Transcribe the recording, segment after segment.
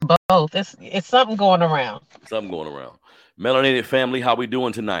both. It's something going around. Something going around. Melanated family, how we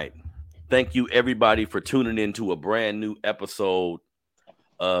doing tonight? Thank you everybody for tuning in to a brand new episode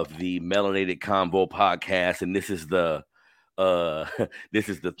of the Melanated Convo podcast, and this is the this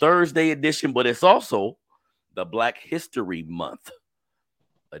is the Thursday edition, but it's also the Black History Month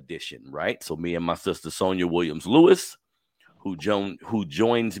edition, right? So me and my sister Sonia Williams Lewis, who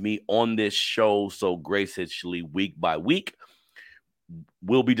joins me on this show so graciously week by week,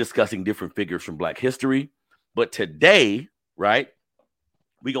 we'll be discussing different figures from Black history. But today, right,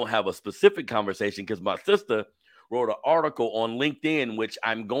 we're going to have a specific conversation because my sister wrote an article on LinkedIn, which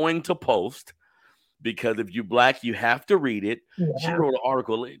I'm going to post because if you're Black, you have to read it. Yeah. She wrote an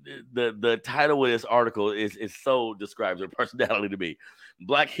article. The title of this article is so describes her personality to me.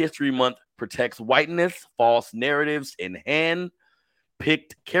 Black History Month protects whiteness, false narratives, and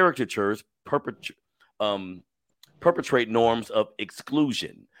hand-picked caricatures perpetrate norms of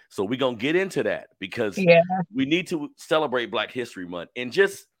exclusion. So we're going to get into that because we need to celebrate Black History Month. And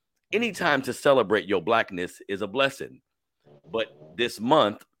just any time to celebrate your Blackness is a blessing. But this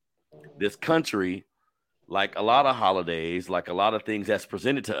month, this country, like a lot of holidays, like a lot of things that's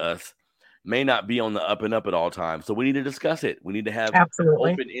presented to us, may not be on the up and up at all times. So we need to discuss it. We need to have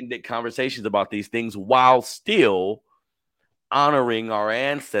open-ended conversations about these things while still honoring our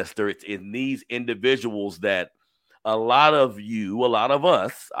ancestors in these individuals that a lot of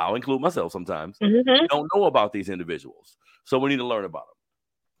us, I'll include myself sometimes, don't know about these individuals. So we need to learn about them.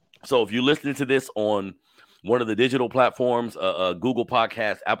 So if you're listening to this on one of the digital platforms, Google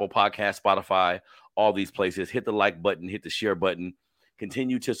Podcasts, Apple Podcasts, Spotify, all these places, hit the like button, hit the share button,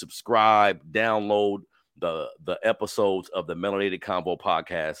 continue to subscribe, download the episodes of the Melanated Convo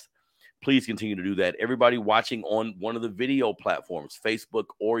podcast. Please continue to do that. Everybody watching on one of the video platforms, Facebook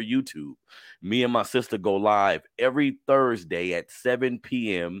or YouTube, me and my sister go live every Thursday at 7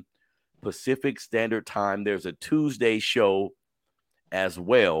 p.m. Pacific Standard Time. There's a Tuesday show as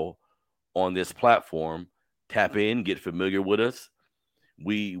well on this platform. Tap in, get familiar with us.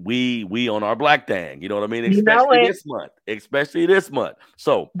 We on our Black thing. You know what I mean? Especially this month.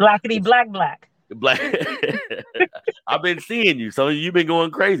 So Blackity black. Black. I've been seeing you, so you've been going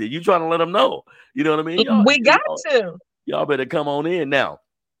crazy. You trying to let them know. You know what I mean? Y'all better come on in now.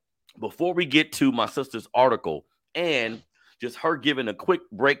 Before we get to my sister's article and just her giving a quick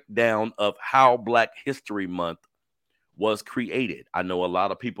breakdown of how Black History Month was created. I know a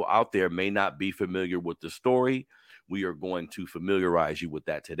lot of people out there may not be familiar with the story. We are going to familiarize you with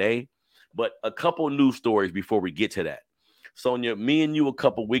that today. But a couple news stories before we get to that. Sonia, me and you a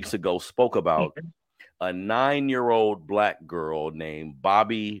couple weeks ago spoke about a 9-year-old Black girl named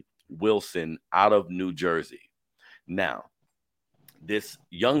Bobby Wilson out of New Jersey. Now, this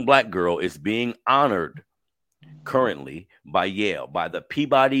young Black girl is being honored currently by Yale, by the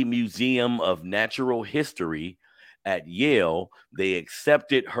Peabody Museum of Natural History at Yale. They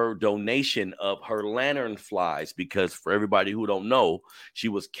accepted her donation of her lantern flies because, for everybody who don't know, she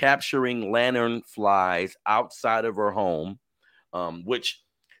was capturing lantern flies outside of her home, which,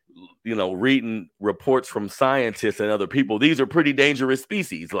 you know, reading reports from scientists and other people, these are pretty dangerous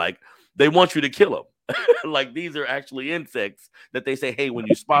species. Like, they want you to kill them. Like, these are actually insects that they say, hey, when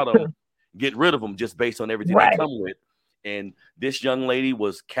you spot them, get rid of them just based on everything they come with. And this young lady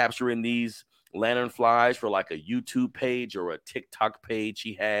was capturing these lantern flies for like a YouTube page or a TikTok page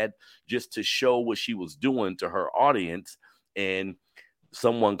she had just to show what she was doing to her audience. And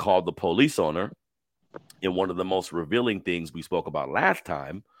someone called the police on her. And one of the most revealing things we spoke about last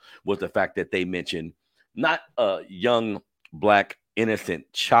time was the fact that they mentioned not a young Black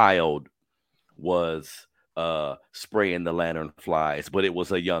innocent child was spraying the lantern flies, but it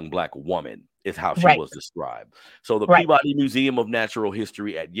was a young Black woman is how she was described. So the Peabody Museum of Natural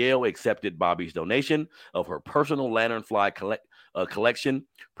History at Yale accepted Bobby's donation of her personal lantern fly collection,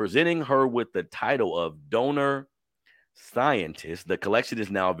 presenting her with the title of donor scientist. The collection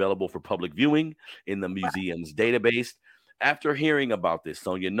is now available for public viewing in the museum's database. After hearing about this,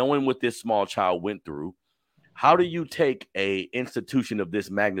 Sonia, knowing what this small child went through, how do you take a institution of this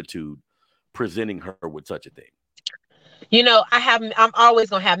magnitude presenting her with such a thing? You know, I'm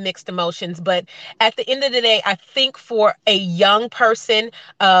always going to have mixed emotions, but at the end of the day, I think for a young person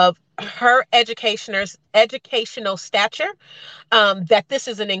of her educational stature, that this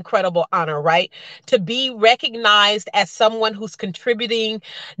is an incredible honor, right? To be recognized as someone who's contributing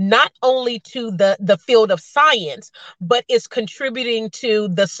not only to the field of science, but is contributing to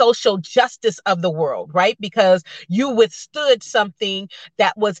the social justice of the world, right? Because you withstood something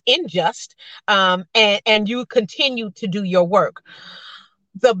that was unjust, and you continue to do your work.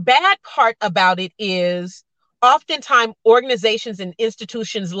 The bad part about it is oftentimes organizations and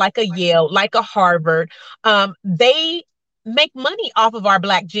institutions like a Yale, like a Harvard, they make money off of our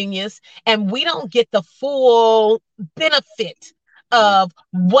Black genius, and we don't get the full benefit of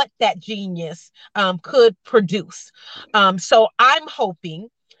what that genius could produce. So I'm hoping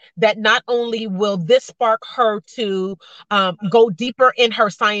that not only will this spark her to go deeper in her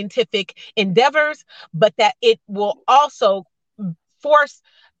scientific endeavors, but that it will also force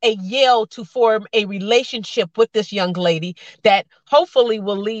a Yale to form a relationship with this young lady that hopefully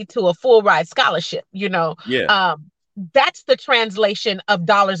will lead to a full ride scholarship. Yeah. That's the translation of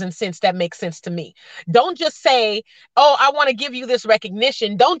dollars and cents that makes sense to me. Don't just say, oh, I want to give you this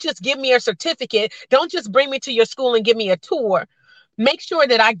recognition. Don't just give me a certificate. Don't just bring me to your school and give me a tour. Make sure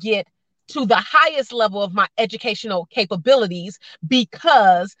that I get to the highest level of my educational capabilities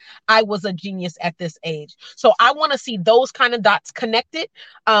because I was a genius at this age. So I want to see those kind of dots connected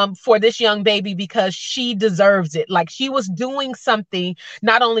for this young baby because she deserves it. Like, she was doing something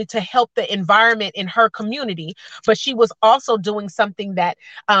not only to help the environment in her community, but she was also doing something that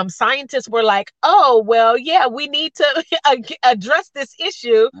scientists were like, oh, well, yeah, we need to address this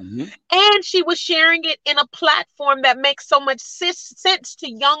issue. Mm-hmm. And she was sharing it in a platform that makes so much sense to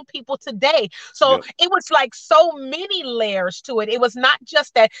young people today. So it was like so many layers to it. It was not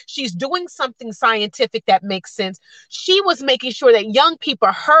just that she's doing something scientific that makes sense. She was making sure that young people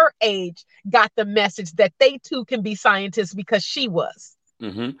her age got the message that they too can be scientists because she was.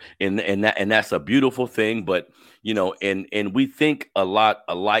 Mm-hmm. And that's a beautiful thing. But and we think a lot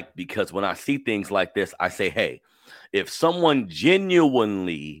alike, because when I see things like this, I say, hey, if someone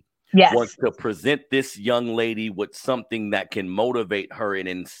genuinely wants to present this young lady with something that can motivate her and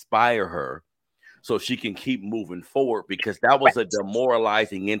inspire her so she can keep moving forward, because that was a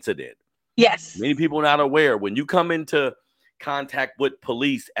demoralizing incident. Yes. Many people are not aware, when you come into contact with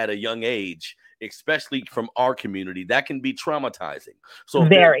police at a young age, especially from our community, that can be traumatizing. So if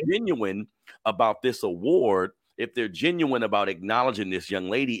they're genuine about this award, if they're genuine about acknowledging this young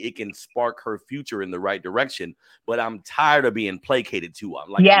lady, it can spark her future in the right direction. But I'm tired of being placated to.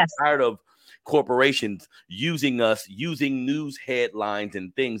 I'm tired of corporations using us, using news headlines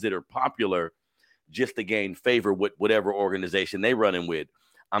and things that are popular just to gain favor with whatever organization they running with.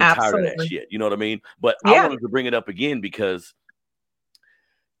 I'm tired of that shit. You know what I mean? But I wanted to bring it up again because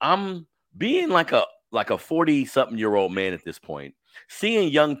I'm being like a 40-something-year-old man at this point, seeing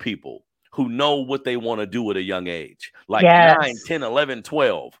young people who know what they want to do at a young age, like 9, 10, 11,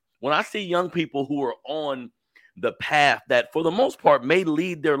 12. When I see young people who are on the path that for the most part may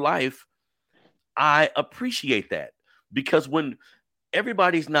lead their life, I appreciate that, because when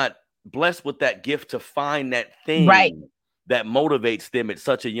everybody's not blessed with that gift to find that thing that motivates them at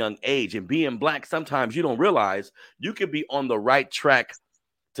such a young age, and being Black, sometimes you don't realize you could be on the right track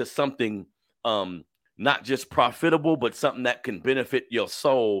to something not just profitable, but something that can benefit your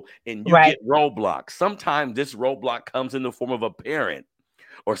soul, and you get roadblocks. Sometimes this roadblock comes in the form of a parent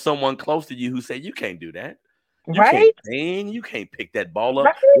or someone close to you who say, you can't do that. You can't sing, you can't pick that ball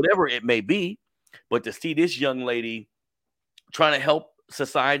up, whatever it may be. But to see this young lady trying to help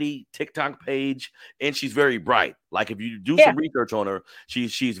society, TikTok page, and she's very bright. Like, if you do some research on her,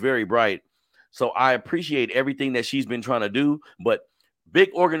 she's very bright. So I appreciate everything that she's been trying to do. But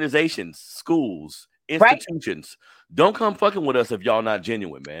big organizations, schools, institutions, don't come fucking with us if y'all not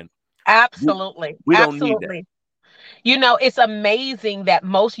genuine, man. Absolutely. We don't need that. You know, it's amazing that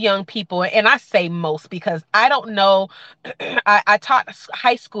most young people, and I say most because I don't know, I taught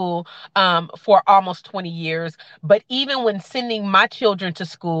high school for almost 20 years, but even when sending my children to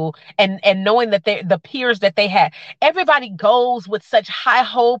school and knowing that the peers that they had, everybody goes with such high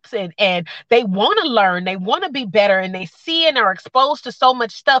hopes and they want to learn, they want to be better, and they see and are exposed to so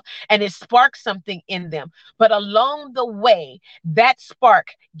much stuff, and it sparks something in them. But along the way, that spark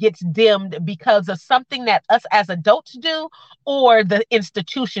gets dimmed because of something that us as adults do or the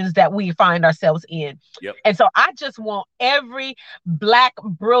institutions that we find ourselves in. And so I just want every Black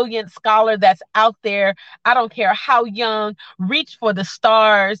brilliant scholar that's out there, I don't care how young, reach for the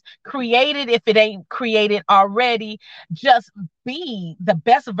stars, create it if it ain't created already. Just be the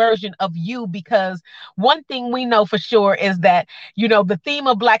best version of you, because one thing we know for sure is that, you know, the theme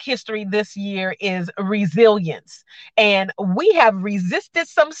of Black history this year is resilience. And we have resisted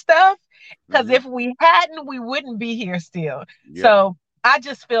some stuff, because if we hadn't, we wouldn't be here still. So I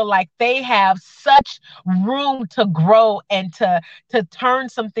just feel like they have such room to grow and to turn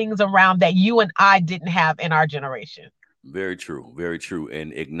some things around that you and I didn't have in our generation. Very true. Very true.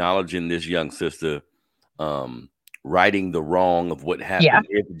 And acknowledging this young sister, righting the wrong of what happened.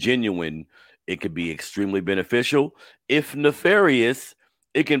 If genuine, it could be extremely beneficial. If nefarious,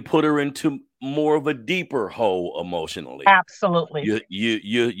 it can put her into more of a deeper hole emotionally. Absolutely.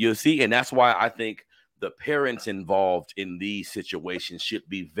 You see, and that's why I think the parents involved in these situations should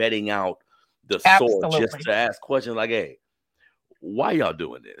be vetting out the source, just to ask questions like, hey, why y'all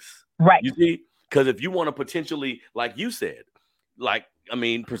doing this? Right. You see, because if you want to potentially, like you said,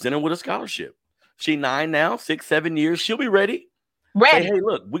 present her with a scholarship. She 9 now, 6, 7 years, she'll be ready. Say, hey,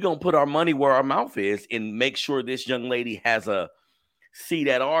 look, we're gonna put our money where our mouth is and make sure this young lady has a seat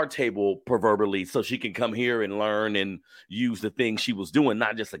at our table, proverbially, so she can come here and learn and use the things she was doing,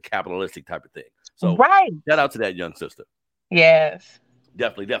 not just a capitalistic type of thing. So shout out to that young sister. Yes.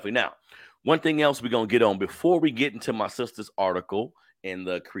 Definitely. Now, one thing else we're going to get on before we get into my sister's article and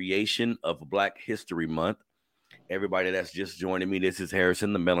the creation of Black History Month. Everybody that's just joining me, this is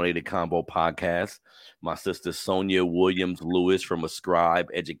Harrison, the Melanated Combo Podcast. My sister Sonia Williams Lewis from Ascribe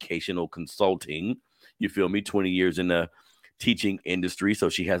Educational Consulting. You feel me? 20 years in the teaching industry, so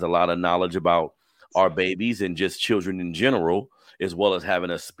she has a lot of knowledge about our babies and just children in general, as well as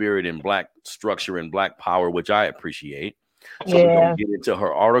having a spirit in Black structure and Black power, which I appreciate. So we're going to get into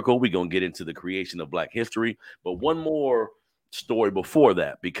her article. We're going to get into the creation of Black history. But one more story before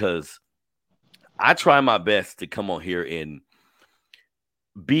that, because I try my best to come on here and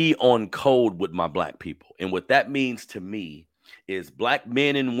be on code with my Black people. And what that means to me is Black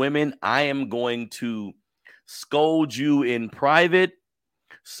men and women, I am going to scold you in private,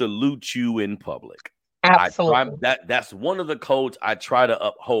 salute you in public. Absolutely. That's one of the codes I try to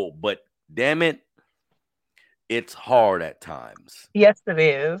uphold. But damn it, it's hard at times. Yes, it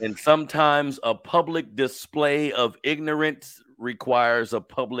is. And sometimes a public display of ignorance requires a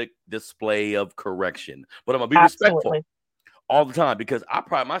public display of correction. But I'm going to be respectful all the time, because I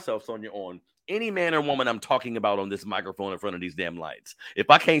pride myself, Sonia, on any man or woman I'm talking about on this microphone in front of these damn lights. If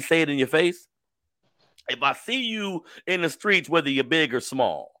I can't say it in your face, if I see you in the streets, whether you're big or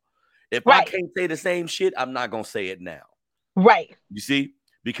small, if I can't say the same shit, I'm not going to say it now. Right. You see?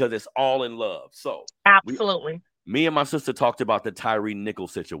 Because it's all in love. So absolutely. Me and my sister talked about the Tyree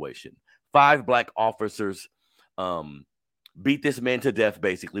Nichols situation. 5 Black officers beat this man to death,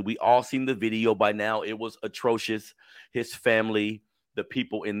 basically. We all seen the video by now. It was atrocious. His family, the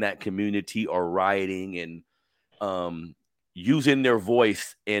people in that community are rioting and using their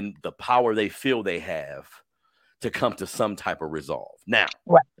voice and the power they feel they have to come to some type of resolve. Now,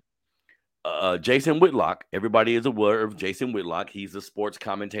 Jason Whitlock, everybody is aware of Jason Whitlock. He's a sports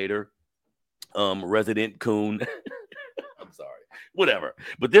commentator, resident coon. I'm sorry, whatever.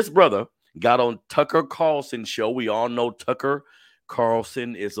 But this brother got on Tucker Carlson's show. We all know Tucker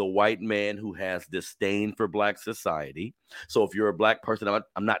Carlson is a white man who has disdain for Black society. So if you're a Black person,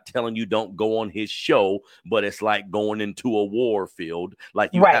 I'm not telling you don't go on his show, but it's like going into a war field.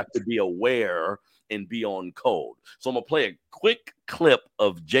 Like you have to be aware and be on code. So I'm going to play a quick clip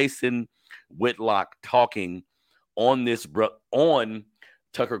of Jason Whitlock talking on on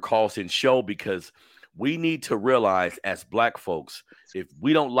Tucker Carlson's show, because we need to realize as Black folks, if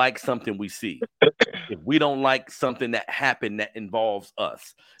we don't like something we see, if we don't like something that happened that involves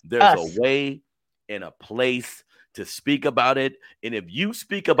us, there's a way and a place to speak about it. And if you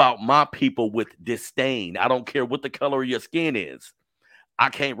speak about my people with disdain, I don't care what the color of your skin is, I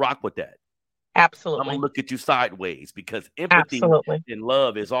can't rock with that. Absolutely. I'm going to look at you sideways, because empathy and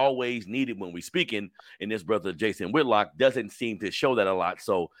love is always needed when we're speaking. And this brother, Jason Whitlock, doesn't seem to show that a lot.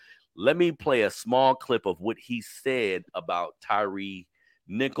 So let me play a small clip of what he said about Tyree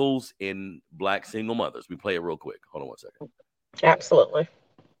Nichols and Black single mothers. We play it real quick. Hold on one second. Absolutely.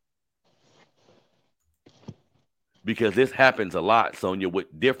 Because this happens a lot, Sonia, with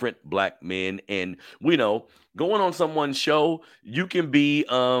different Black men. And we know going on someone's show, you can be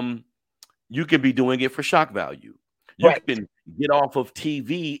doing it for shock value. You can get off of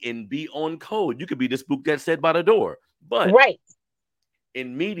TV and be on code. You could be the spook that said by the door. But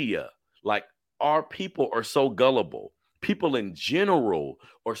in media, like, our people are so gullible. People in general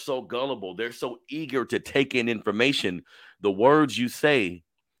are so gullible. They're so eager to take in information. The words you say,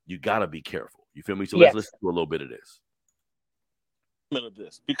 you got to be careful. You feel me? So let's listen to a little bit of this.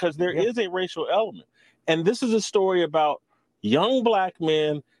 Because there is a racial element. And this is a story about young Black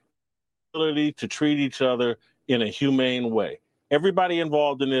men ability to treat each other in a humane way. Everybody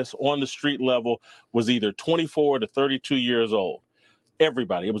involved in this on the street level was either 24 to 32 years old.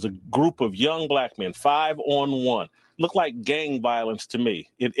 Everybody. It was a group of young Black men, 5-on-1. Looked like gang violence to me.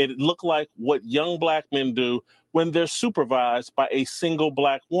 It looked like what young Black men do when they're supervised by a single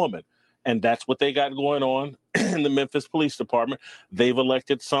Black woman. And that's what they got going on in the Memphis Police Department. They've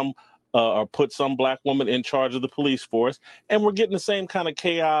elected some or put some Black woman in charge of the police force. And we're getting the same kind of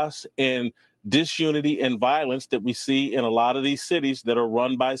chaos and disunity and violence that we see in a lot of these cities that are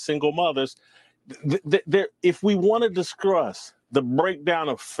run by single mothers. If we want to discuss the breakdown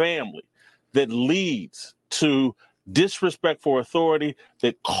of family that leads to disrespect for authority,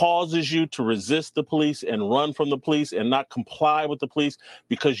 that causes you to resist the police and run from the police and not comply with the police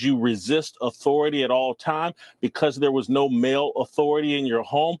because you resist authority at all time, because there was no male authority in your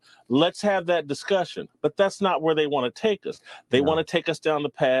home, let's have that discussion. But that's not where they want to take us. They want to take us down the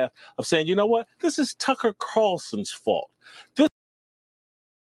path of saying, you know what, this is Tucker Carlson's fault.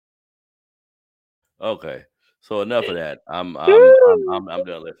 Okay, so enough of that. I'm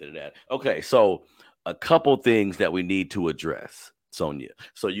done listening to that. Okay, so a couple things that we need to address, Sonia.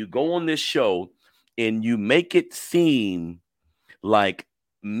 So you go on this show and you make it seem like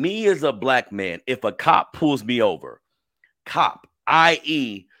me as a black man, if a cop pulls me over, cop,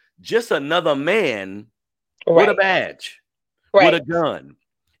 i.e., just another man with a badge, with a gun.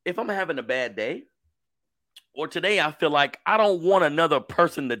 If I'm having a bad day, or today I feel like I don't want another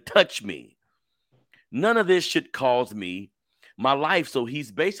person to touch me, none of this should cause me my life. So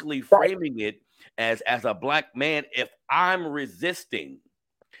he's basically framing it as a black man, if I'm resisting,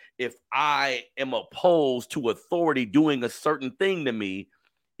 if I am opposed to authority doing a certain thing to me,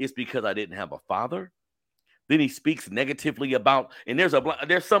 it's because I didn't have a father. Then he speaks negatively about, and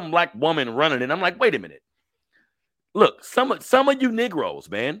there's some black woman running, and I'm like, wait a minute. Look, some of you Negroes,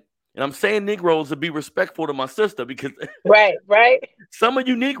 man, and I'm saying Negroes to be respectful to my sister, because some of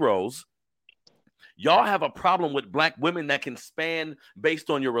you Negroes, y'all have a problem with black women that can span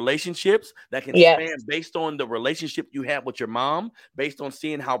based on your relationships, that can span based on the relationship you have with your mom, based on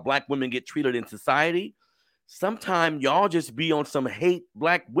seeing how black women get treated in society. Sometimes y'all just be on some hate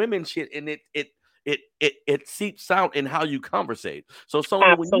black women shit, and it seeps out in how you conversate. So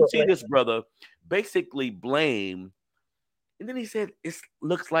Sonia, when you see this brother basically blame, and then he said it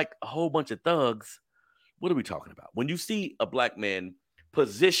looks like a whole bunch of thugs. What are we talking about? When you see a black man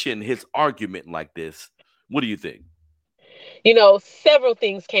position his argument like this, what do you think? You know, several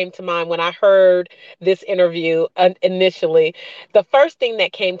things came to mind when I heard this interview initially. The first thing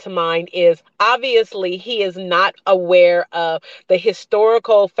that came to mind is obviously he is not aware of the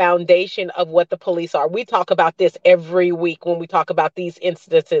historical foundation of what the police are. We talk about this every week when we talk about these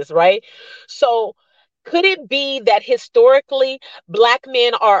instances, right? So could it be that historically black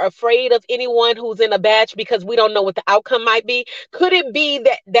men are afraid of anyone who's in a badge because we don't know what the outcome might be? Could it be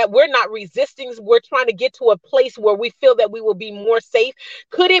that we're not resisting, we're trying to get to a place where we feel that we will be more safe?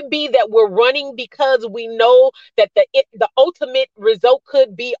 Could it be that we're running because we know that the ultimate result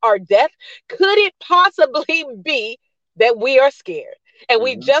could be our death? Could it possibly be that we are scared and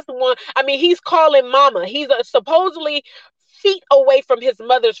we just want, I mean, he's calling mama, he's supposedly feet away from his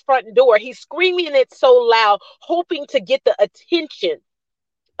mother's front door. He's screaming it so loud, hoping to get the attention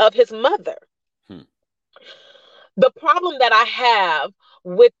of his mother. The problem that I have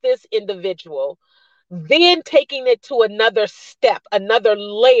with this individual, then taking it to another step, another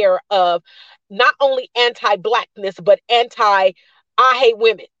layer of not only anti-blackness, but I hate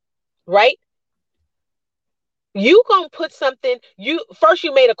women, right? You gonna put something, you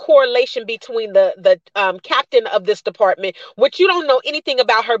made a correlation between the captain of this department, which you don't know anything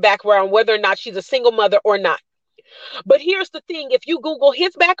about her background, whether or not she's a single mother or not. But here's the thing, if you Google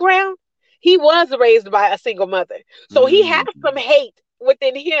his background, he was raised by a single mother. So he has some hate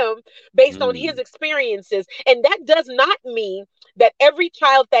within him based on his experiences. And that does not mean that every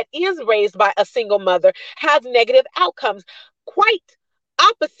child that is raised by a single mother has negative outcomes. Quite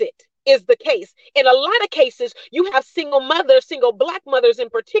opposite is the case. In a lot of cases, you have single mothers, single black mothers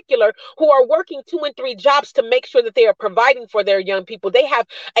in particular, who are working 2 and 3 jobs to make sure that they are providing for their young people. They have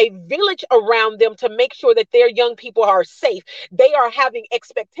a village around them to make sure that their young people are safe. They are having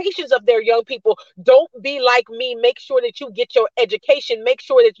expectations of their young people. Don't be like me. Make sure that you get your education. Make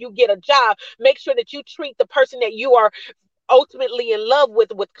sure that you get a job. Make sure that you treat the person that you are ultimately in love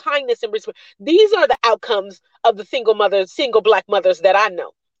with kindness and respect. These are the outcomes of the single black mothers that I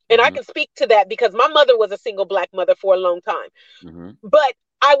know. And I can speak to that because my mother was a single black mother for a long time. But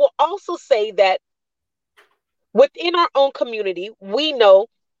I will also say that within our own community, we know,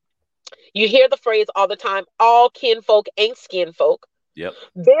 you hear the phrase all the time, all kinfolk ain't skinfolk. Yep.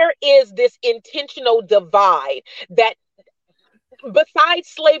 There is this intentional divide that, besides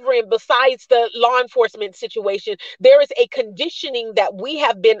slavery and besides the law enforcement situation, there is a conditioning that we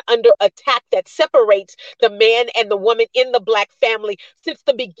have been under attack that separates the man and the woman in the black family since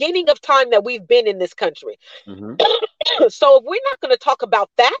the beginning of time that we've been in this country. So if we're not going to talk about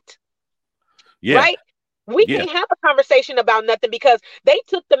that, right? We can't have a conversation about nothing because they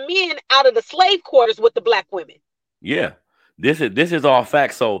took the men out of the slave quarters with the black women. Yeah. This is all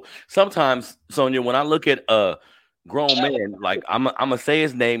facts. So sometimes, Sonia, when I look at a grown man, like I'm gonna say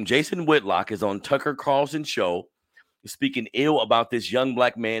his name, Jason Whitlock is on Tucker Carlson's show, speaking ill about this young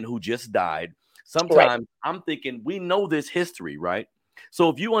black man who just died. Sometimes I'm thinking we know this history, right? So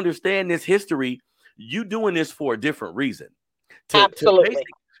if you understand this history, you doing this for a different reason. Absolutely.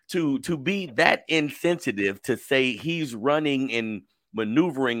 To be that insensitive to say he's running and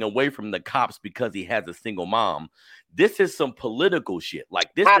maneuvering away from the cops because he has a single mom. This is some political shit.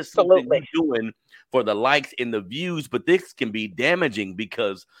 Like this is something you're doing for the likes and the views, but this can be damaging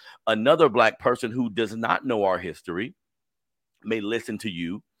because another black person who does not know our history may listen to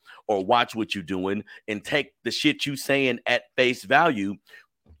you or watch what you're doing and take the shit you saying at face value.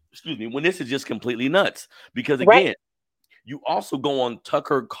 Excuse me, when this is just completely nuts. Because again, you also go on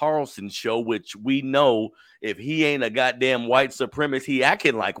Tucker Carlson's show, which we know if he ain't a goddamn white supremacist, he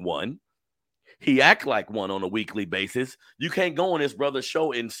acting like one. He act like one on a weekly basis. You can't go on this brother's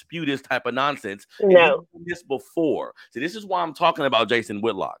show and spew this type of nonsense. No. You've done this before. So this is why I'm talking about Jason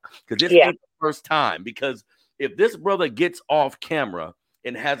Whitlock. Because this ain't the first time. Because if this brother gets off camera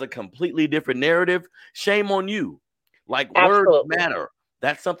and has a completely different narrative, shame on you. Like words matter.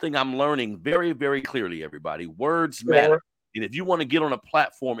 That's something I'm learning very, very clearly, everybody. Words matter. And if you want to get on a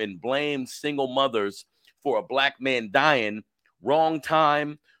platform and blame single mothers for a black man dying, wrong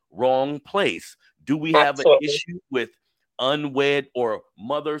time, wrong place. Do we have an issue with unwed or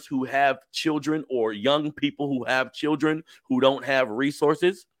mothers who have children or young people who have children who don't have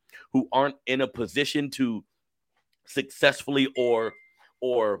resources, who aren't in a position to successfully or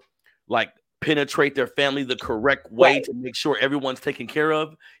like penetrate their family the correct way to make sure everyone's taken care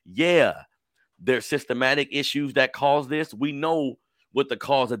of? Yeah. There's systematic issues that cause this. We know what the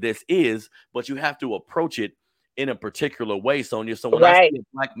cause of this is, but you have to approach it in a particular way, Sonia. So when I see a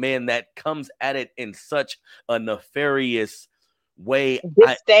black man that comes at it in such a nefarious way,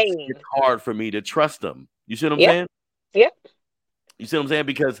 it's hard for me to trust them. You see what I'm saying? Yep. You see what I'm saying?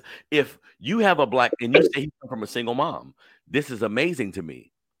 Because if you have a black and you say he come from a single mom, this is amazing to me.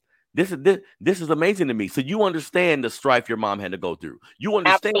 This is amazing to me. So you understand the strife your mom had to go through. You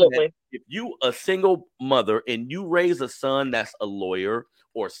understand that if you a single mother and you raise a son that's a lawyer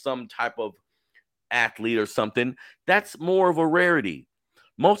or some type of athlete or something, that's more of a rarity.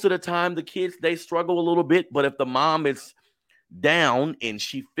 Most of the time, the kids, they struggle a little bit, but if the mom is down and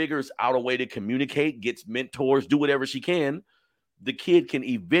she figures out a way to communicate, gets mentors, do whatever she can, the kid can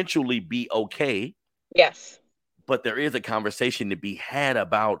eventually be okay. Yes. But there is a conversation to be had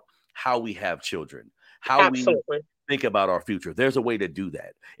about how we have children, how we think about our future. There's a way to do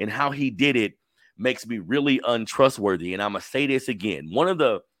that. And how he did it makes me really untrustworthy. And I'm going to say this again. One of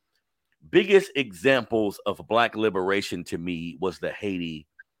the biggest examples of black liberation to me was the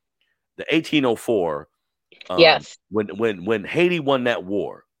 1804. When Haiti won that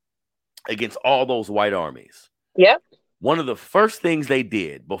war against all those white armies. Yep. One of the first things they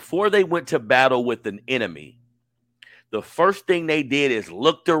did before they went to battle with an enemy, the first thing they did is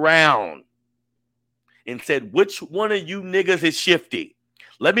looked around and said, which one of you niggas is shifty?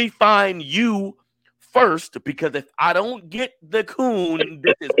 Let me find you first, because if I don't get the coon,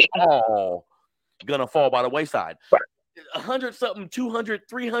 this is all gonna fall by the wayside. 100 something, 200,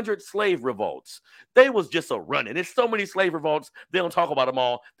 300 slave revolts. They was just a running. There's so many slave revolts. They don't talk about them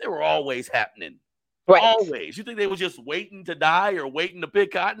all. They were always happening. Always. You think they were just waiting to die or waiting to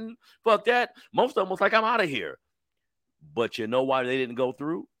pick cotton? Fuck that. Most of them was like, I'm out of here. But you know why they didn't go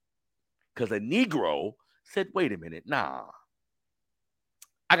through? Because a Negro said, wait a minute, nah.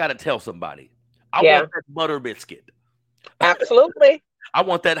 I got to tell somebody. I want that butter biscuit. Absolutely. I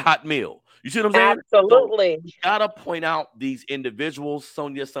want that hot meal. You see what I'm saying? Absolutely. So we got to point out these individuals,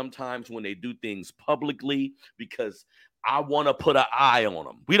 Sonia, sometimes when they do things publicly, because I want to put an eye on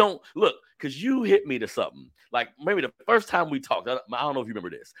them. We don't look, because you hit me to something. Like maybe the first time we talked, I don't know if you remember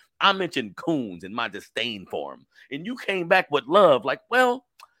this. I mentioned coons and my disdain for them. And you came back with love, like, well,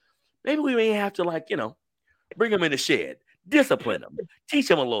 maybe we may have to, like, bring them in the shed, discipline them, teach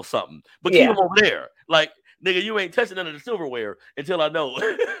them a little something, but keep them over there. Like, nigga, you ain't touching none of the silverware until I know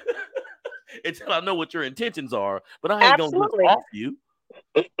what your intentions are, but I ain't gonna just off you.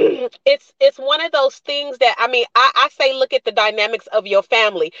 It's one of those things that, I mean, I say look at the dynamics of your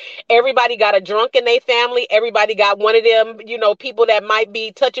family. Everybody got a drunk in their family. Everybody got one of them, people that might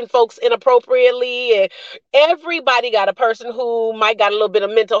be touching folks inappropriately, and everybody got a person who might got a little bit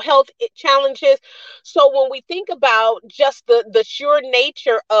of mental health challenges. So when we think about just the sheer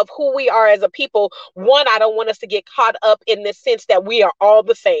nature of who we are as a people, one, I don't want us to get caught up in the sense that we are all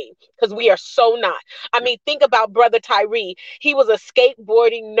the same, because we are so not. I mean, think about Brother Tyree. He was a skateboard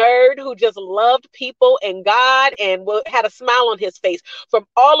skateboarding nerd who just loved people and God and had a smile on his face. From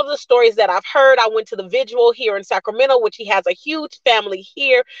all of the stories that I've heard, I went to the vigil here in Sacramento, which he has a huge family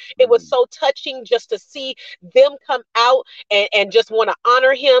here. It was so touching just to see them come out and just want to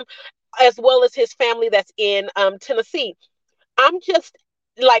honor him, as well as his family that's in Tennessee. I'm just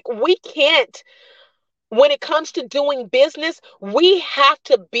like, we can't, when it comes to doing business, we have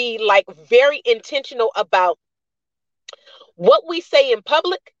to be like very intentional about what we say in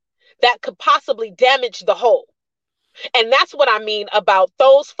public that could possibly damage the whole. And that's what I mean about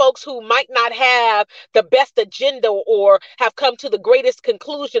those folks who might not have the best agenda or have come to the greatest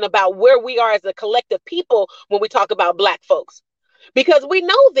conclusion about where we are as a collective people when we talk about Black folks. Because we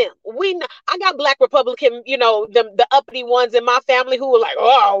know them. I got Black Republican, the uppity ones in my family who were like,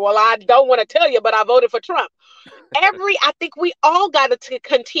 oh, well, I don't want to tell you, but I voted for Trump. I think we all got to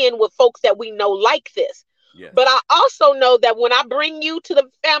contend with folks that we know like this. Yes. But I also know that when I bring you to the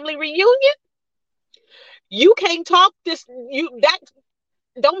family reunion, you can't talk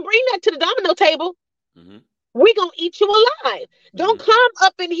don't bring that to the domino table. Mm-hmm. We're going to eat you alive. Mm-hmm. Don't come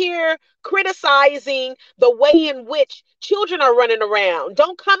up in here criticizing the way in which children are running around.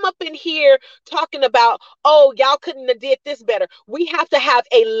 Don't come up in here talking about, oh, y'all couldn't have did this better. We have to have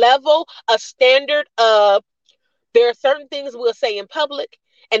a level, a standard of, there are certain things we'll say in public,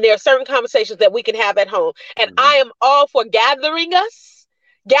 and there are certain conversations that we can have at home. And mm-hmm. I am all for gathering,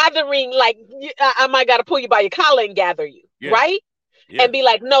 like I might got to pull you by your collar and gather you, right? Yeah. And be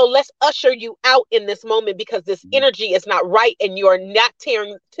like, no, let's usher you out in this moment because this mm-hmm. energy is not right. And you are not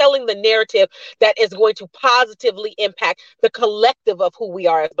telling the narrative that is going to positively impact the collective of who we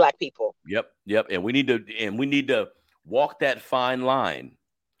are as Black people. Yep. And we need to walk that fine line.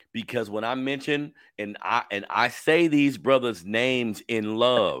 Because when I mention and I say these brothers' names in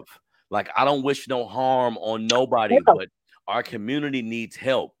love, like I don't wish no harm on nobody, but our community needs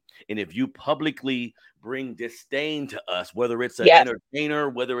help. And if you publicly bring disdain to us, whether it's an entertainer,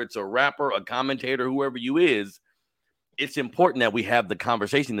 whether it's a rapper, a commentator, whoever you is, it's important that we have the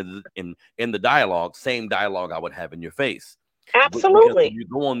conversation in the dialogue, same dialogue I would have in your face. Absolutely. Because when you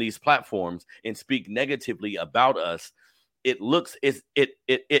go on these platforms and speak negatively about us, it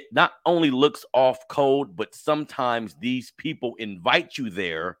not only looks off code, but sometimes these people invite you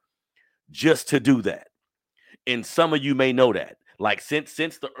there just to do that. And some of you may know that. Like since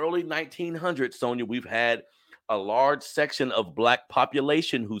the early 1900s, Sonia, we've had a large section of Black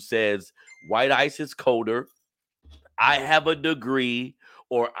population who says white ice is colder, I have a degree,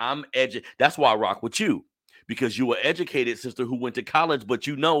 or I'm educated. That's why I rock with you, because you were educated, sister, who went to college, but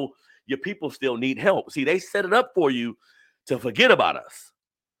your people still need help. See, they set it up for you to forget about us.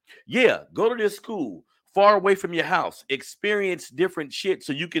 Yeah, go to this school far away from your house, experience different shit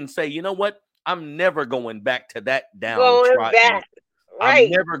so you can say, you know what? I'm never going back to that downtrodden. Right. I'm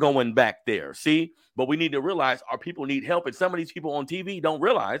never going back there. See, but we need to realize our people need help. And some of these people on TV don't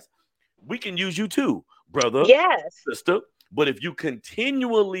realize we can use you too, brother, sister. But if you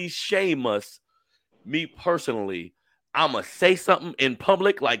continually shame us, me personally, I'm going to say something in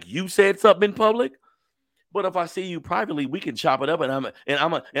public like you said something in public. But if I see you privately, we can chop it up, and I'm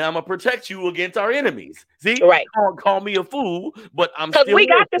gonna protect you against our enemies. See, right? Call me a fool, but I'm because we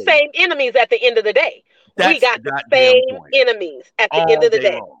got the same enemies at the end of the day. We got the same enemies at the end of the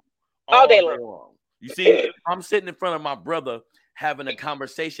day, all day long. You see, if I'm sitting in front of my brother having a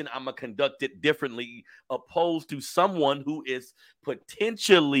conversation, I'm gonna conduct it differently, opposed to someone who is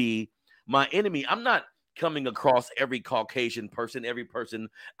potentially my enemy. I'm not coming across every Caucasian person, every person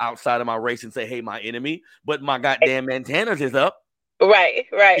outside of my race and say, hey, my enemy, but my goddamn antennas is up. Right.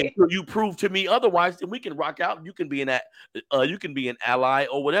 Until you prove to me otherwise, then we can rock out. You can be an ally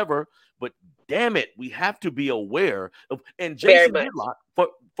or whatever, but damn it, we have to be aware of, and Jason Whitlock,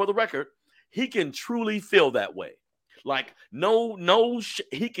 for the record, he can truly feel that way. Like,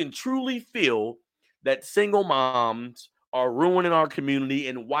 he can truly feel that single moms are ruining our community,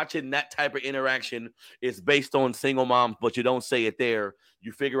 and watching that type of interaction is based on single moms, but you don't say it there.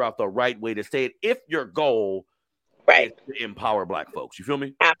 You figure out the right way to say it if your goal is to empower Black folks. You feel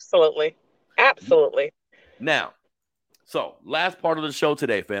me? Absolutely. Now, so last part of the show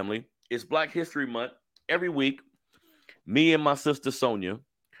today, family, is Black History Month. Every week, me and my sister Sonia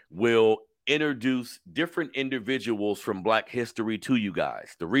will introduce different individuals from Black history to you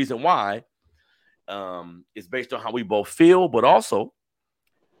guys. The reason why is based on how we both feel, but also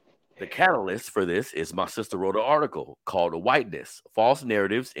the catalyst for this is my sister wrote an article called "Whiteness: False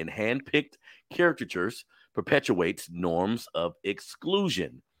Narratives and Handpicked Caricatures Perpetuates Norms of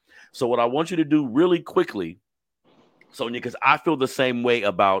Exclusion." So what I want you to do really quickly, Sonia, because I feel the same way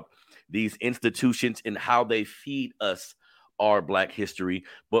about these institutions and how they feed us are Black history.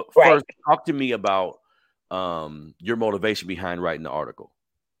 But first, talk to me about your motivation behind writing the article.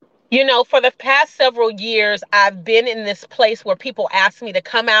 You know, for the past several years, I've been in this place where people ask me to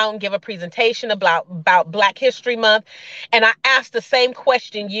come out and give a presentation about Black History Month. And I ask the same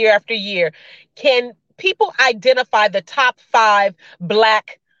question year after year. Can people identify the top 5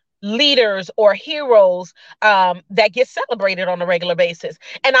 Black leaders or heroes that get celebrated on a regular basis?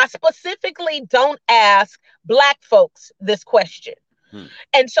 And I specifically don't ask Black folks this question.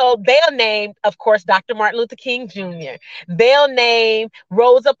 And so they'll name, of course, Dr. Martin Luther King Jr. They'll name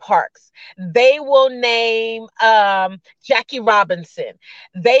Rosa Parks. They will name Jackie Robinson.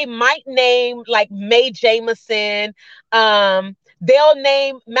 They might name like Mae Jameson. They'll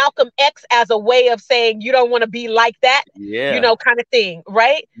name Malcolm X as a way of saying you don't want to be like that, kind of thing,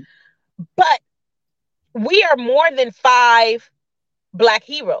 right? But we are more than 5 Black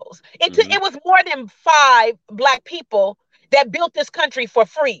heroes. It was more than 5 Black people that built this country for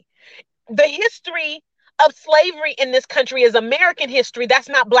free. The history of slavery in this country is American history. That's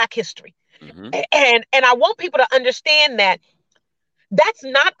not Black history. And I want people to understand that that's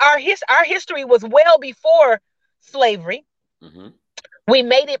not our history. Our history was well before slavery. We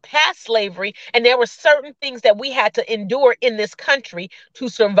made it past slavery, and there were certain things that we had to endure in this country to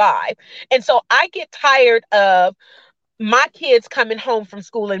survive. And so I get tired of my kids coming home from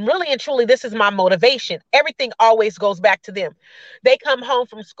school, and really and truly, this is my motivation. Everything always goes back to them. They come home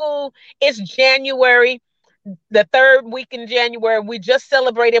from school. It's January, the 3rd week in January. We just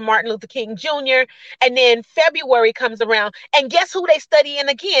celebrated Martin Luther King Jr. And then February comes around, and guess who they studying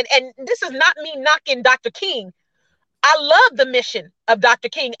again? And this is not me knocking Dr. King. I love the mission of Dr.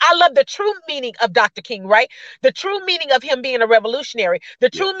 King. I love the true meaning of Dr. King, right? The true meaning of him being a revolutionary,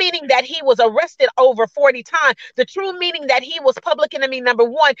 the true meaning that he was arrested over 40 times, the true meaning that he was public enemy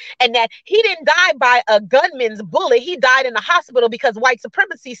 #1, and that he didn't die by a gunman's bullet. He died in the hospital because white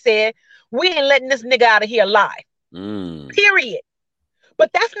supremacy said, we ain't letting this nigga out of here alive. Period.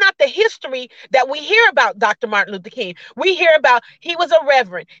 But that's not the history that we hear about Dr. Martin Luther King. We hear about he was a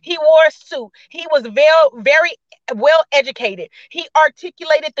reverend. He wore a suit. He was very well educated. He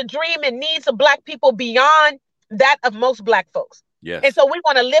articulated the dream and needs of Black people beyond that of most Black folks. Yes. And so we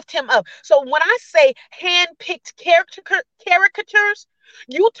want to lift him up. So when I say hand-picked caricatures,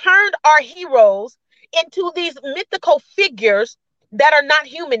 you turned our heroes into these mythical figures that are not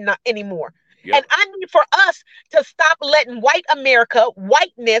human anymore. Yep. And I need for us to stop letting white America,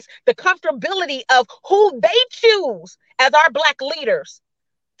 whiteness, the comfortability of who they choose as our Black leaders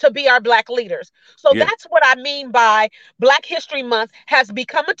to be our Black leaders. So that's what I mean by Black History Month has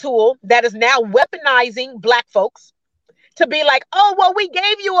become a tool that is now weaponizing Black folks to be like, oh, well, we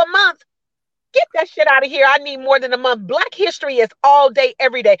gave you a month. Get that shit out of here. I need more than a month. Black history is all day,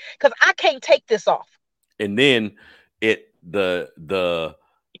 every day, because I can't take this off. And then the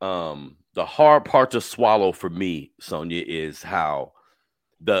hard part to swallow for me, Sonia, is how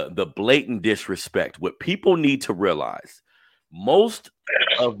the blatant disrespect. What people need to realize, most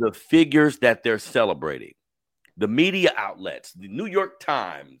of the figures that they're celebrating, the media outlets, the New York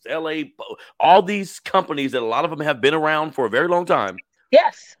Times, LA, all these companies that a lot of them have been around for a very long time.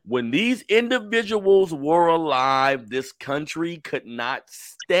 Yes. When these individuals were alive, this country could not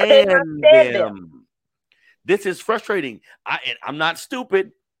stand them. This is frustrating. I'm not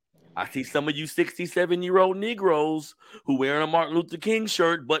stupid. I see some of you 67-year-old Negroes who wearing a Martin Luther King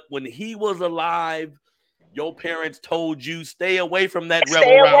shirt, but when he was alive, your parents told you stay away from that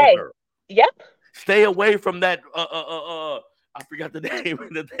rebel rouser. Yep. Stay away from that. I forgot the name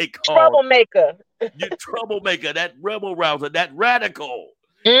that they called troublemaker. You troublemaker, that rebel rouser, that radical.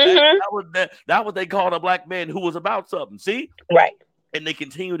 That what they called a Black man who was about something. See, right? And they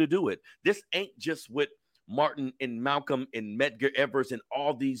continue to do it. This ain't just with Martin and Malcolm and Medgar Evers and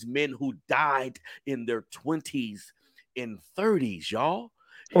all these men who died in their 20s and 30s, y'all.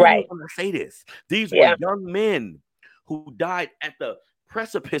 Right. I'm going to say this. These were young men who died at the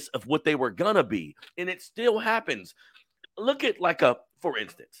precipice of what they were going to be. And it still happens. Look at for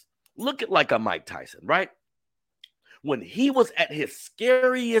instance, look at a Mike Tyson, right? When he was at his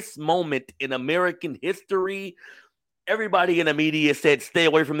scariest moment in American history, everybody in the media said, stay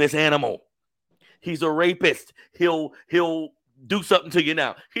away from this animal. He's a rapist. He'll do something to you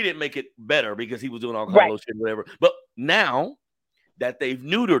now. He didn't make it better because he was doing all kinds of shit, whatever. But now that they've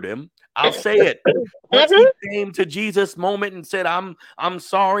neutered him, I'll say it. Once he came to Jesus' moment and said, I'm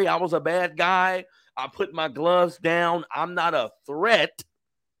sorry, I was a bad guy. I put my gloves down. I'm not a threat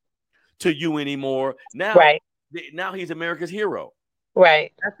to you anymore. Now, now he's America's hero.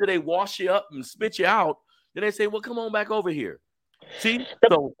 Right. After they wash you up and spit you out, then they say, well, come on back over here. See,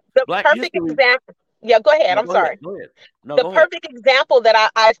 the Black perfect history, example. Yeah, go ahead. I'm sorry. Go ahead. No, The go ahead. perfect example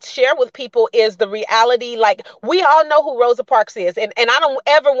that I share with people is the reality. Like, we all know who Rosa Parks is. And I don't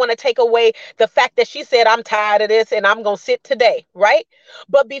ever want to take away the fact that she said, I'm tired of this and I'm going to sit today. Right.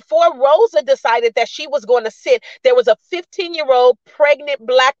 But before Rosa decided that she was going to sit, there was a 15-year-old pregnant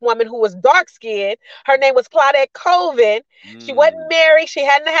Black woman who was dark skinned. Her name was Claudette Colvin. She wasn't married. She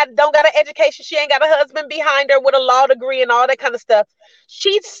don't got an education. She ain't got a husband behind her with a law degree and all that kind of stuff.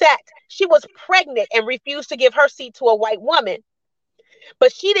 She was pregnant and refused to give her seat to a white woman.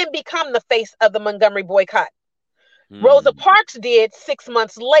 But she didn't become the face of the Montgomery boycott. Rosa Parks did 6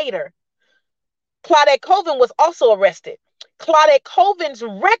 months later. Claudette Colvin was also arrested. Claudette Colvin's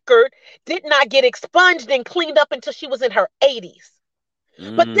record did not get expunged and cleaned up until she was in her 80s.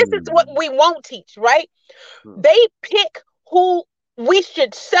 But this is what we won't teach, right? They pick who we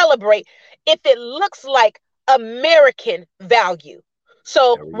should celebrate if it looks like American value.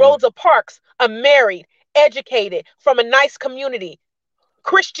 So Rosa Parks, a married, educated, from a nice community,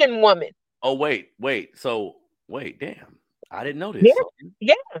 Christian woman. Oh, wait. So, damn. I didn't know this.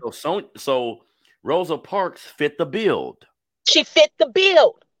 Yeah. So Rosa Parks fit the build. She fit the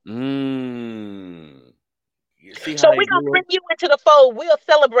build. So we're going to bring you into the fold. We'll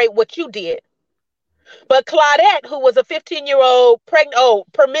celebrate what you did. But Claudette, who was a 15-year-old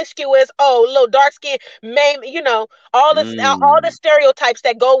pregnant, promiscuous, little dark skin, all the stereotypes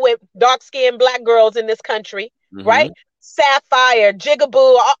that go with dark skinned Black girls in this country, right? Sapphire,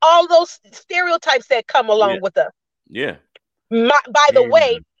 jigaboo, all those stereotypes that come along with us. Yeah. By the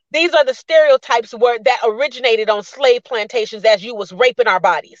way, these are the stereotypes that originated on slave plantations as you was raping our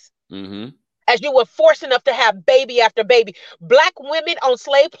bodies. As you were forcing us to have baby after baby. Black women on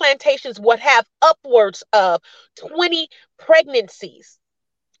slave plantations would have upwards of 20 pregnancies.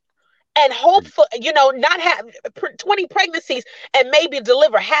 And hopefully, not have 20 pregnancies and maybe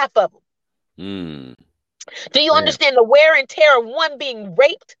deliver half of them. Do you understand the wear and tear of one being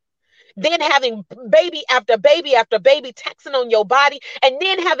raped? Then having baby after baby after baby taxing on your body, and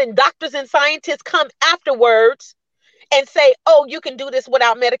then having doctors and scientists come afterwards and say, oh, you can do this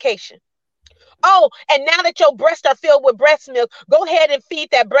without medication. Oh, and now that your breasts are filled with breast milk, go ahead and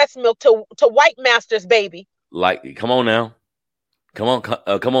feed that breast milk to white masters, baby. Like, come on now. Come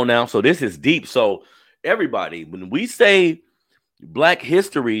on now. So this is deep. So everybody, when we say Black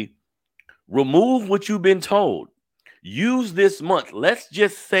history, remove what you've been told. Use this month. Let's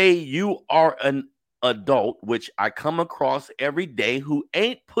just say you are an adult, which I come across every day, who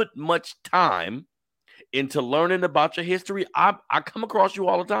ain't put much time into learning about your history. I come across you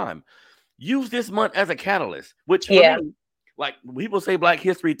all the time. Use this month as a catalyst, which for me, like people say Black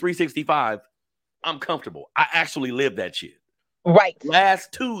History 365, I'm comfortable. I actually live that shit. Right.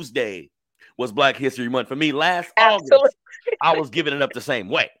 Last Tuesday was Black History Month. For me, last August, I was giving it up the same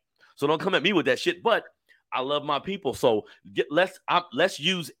way. So don't come at me with that shit. But I love my people. So let's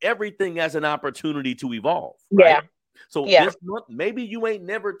use everything as an opportunity to evolve. Right? Yeah. So this month, maybe you ain't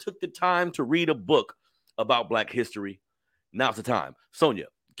never took the time to read a book about Black history. Now's the time. Sonia,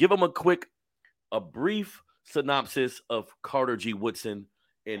 give them a brief synopsis of Carter G. Woodson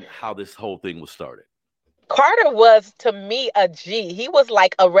and how this whole thing was started. Carter was, to me, a G. He was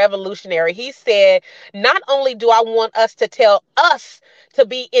like a revolutionary. He said, not only do I want us to tell us to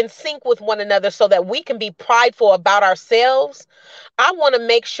be in sync with one another so that we can be prideful about ourselves, I want to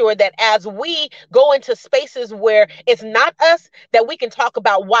make sure that as we go into spaces where it's not us, that we can talk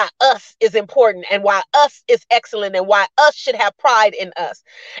about why us is important and why us is excellent and why us should have pride in us.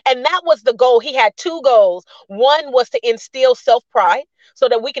 And that was the goal. He had two goals. One was to instill self-pride so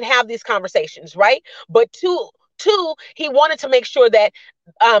that we can have these conversations, right? But two, he wanted to make sure that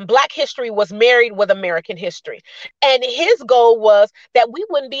Black history was married with American history. And his goal was that we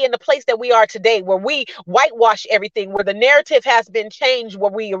wouldn't be in the place that we are today, where we whitewash everything, where the narrative has been changed,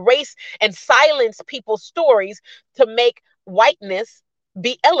 where we erase and silence people's stories to make whiteness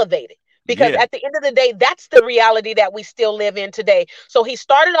be elevated. Because at the end of the day, that's the reality that we still live in today. So he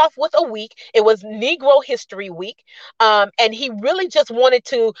started off with a week. It was Negro History Week. And he really just wanted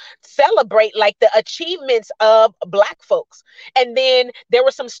to celebrate like the achievements of Black folks. And then there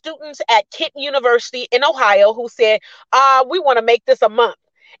were some students at Kent University in Ohio who said, we want to make this a month.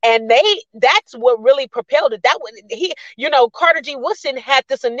 And that's what really propelled it. Carter G. Woodson had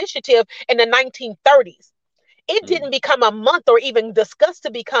this initiative in the 1930s. It didn't become a month or even discussed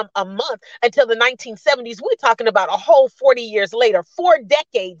to become a month until the 1970s. We're talking about a whole 40 years later, 4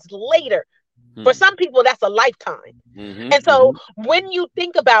 decades later. For some people, that's a lifetime. And so when you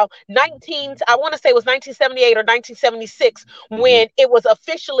think about I want to say it was 1978 or 1976, when it was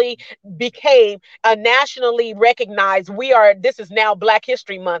officially became a nationally recognized, this is now Black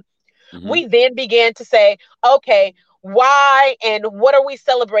History Month. We then began to say, okay, why and what are we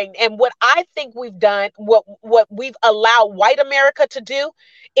celebrating. And what I think we've done, what we've allowed white America to do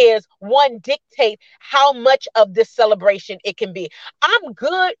is, one, dictate how much of this celebration it can be. I'm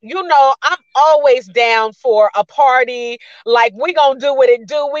good, I'm always down for a party. Like, we gonna do what it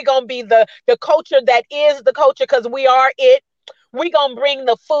do. We gonna be the culture that is the culture, because we are it. We gonna bring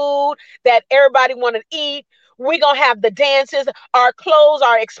the food that everybody want to eat. We gonna have the dances, our clothes,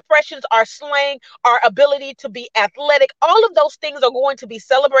 our expressions, our slang, our ability to be athletic. All of those things are going to be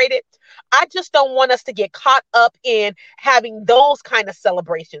celebrated. I just don't want us to get caught up in having those kind of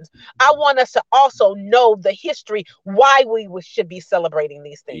celebrations. I want us to also know the history, why we should be celebrating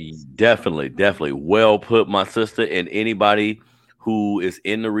these things. Definitely. Well put, my sister. And anybody who is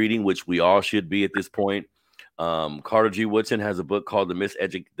in the reading, which we all should be at this point, Carter G. Woodson has a book called The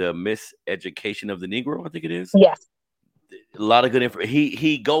Miseducation of the Negro, I think it is. Yes. A lot of good info.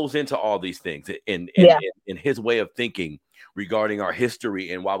 He goes into all these things in his way of thinking regarding our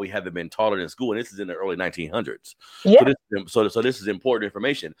history and why we haven't been taught it in school. And this is in the early 1900s. Yeah. So this is important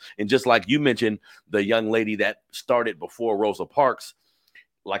information. And just like you mentioned, the young lady that started before Rosa Parks,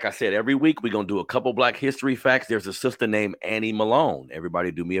 like I said, every week we're going to do a couple Black history facts. There's a sister named Annie Malone.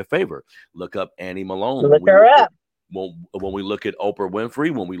 Everybody do me a favor. Look up Annie Malone. Look her up. When we look at Oprah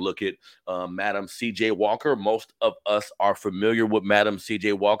Winfrey, when we look at Madam C.J. Walker, most of us are familiar with Madam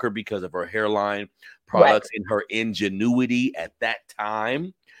C.J. Walker because of her hairline products, right, and her ingenuity at that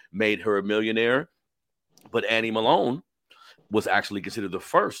time made her a millionaire. But Annie Malone was actually considered the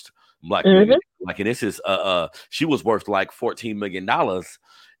first Black millionaire. Like, and this is she was worth like $14 million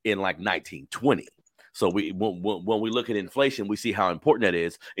in like 1920. So when we look at inflation, we see how important that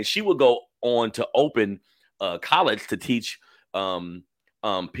is. And she would go on to open college to teach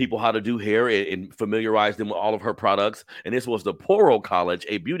people how to do hair and familiarize them with all of her products. And this was the Poro College,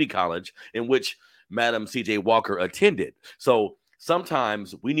 a beauty college in which Madam C.J. Walker attended. So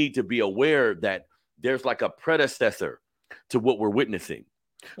sometimes we need to be aware that there's like a predecessor to what we're witnessing.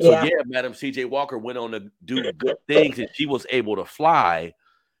 So yeah, Madam C.J. Walker went on to do good things, and she was able to fly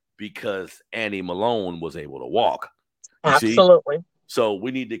because Annie Malone was able to walk. Absolutely. See? So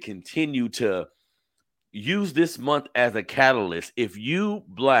we need to continue to use this month as a catalyst. If you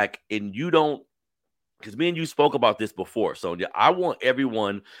Black and you don't, because me and you spoke about this before, Sonia, I want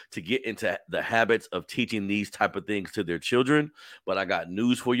everyone to get into the habits of teaching these type of things to their children. But I got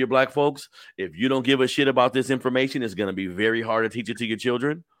news for you, Black folks. If you don't give a shit about this information, it's going to be very hard to teach it to your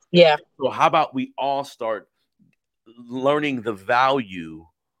children. Yeah. So how about we all start learning the value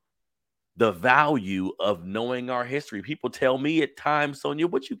of knowing our history? People tell me at times, Sonia,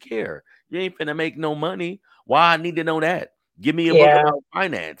 what you care? You ain't finna make no money. Why I need to know that? Give me a book about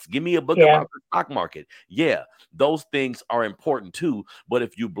finance. Give me a book about the stock market. Yeah, those things are important too. But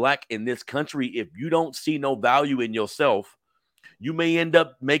if you Black in this country, if you don't see no value in yourself, you may end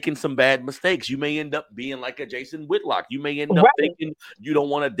up making some bad mistakes. You may end up being like a Jason Whitlock. You may end up thinking you don't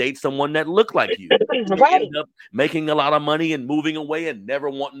want to date someone that look like you. You may end up making a lot of money and moving away and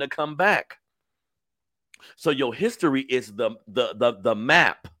never wanting to come back. So your history is the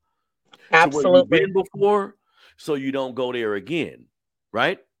map. Absolutely. To where you've been before, so you don't go there again,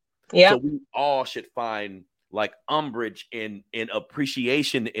 right? Yeah. So we all should find like umbrage and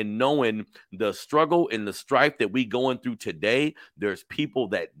appreciation in knowing the struggle and the strife that we going through today. There's people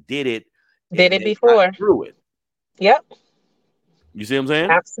that did it before. Through it. Yep. You see what I'm saying?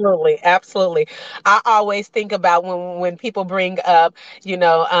 Absolutely. I always think about when people bring up,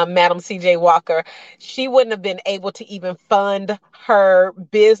 Madam C.J. Walker. She wouldn't have been able to even fund her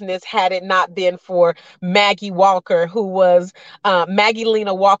business had it not been for Maggie Walker, who was Maggie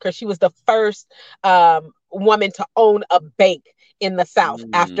Lena Walker. She was the first woman to own a bank in the South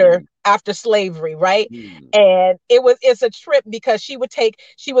after slavery, right? And it's a trip because she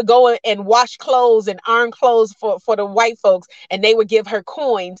would go and wash clothes and iron clothes for the white folks, and they would give her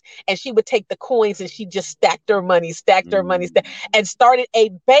coins, and she would take the coins and she just stacked her money, and started a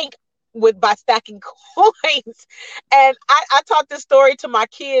bank by stacking coins. And I taught this story to my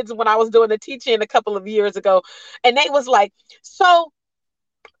kids when I was doing the teaching a couple of years ago, and they was like, so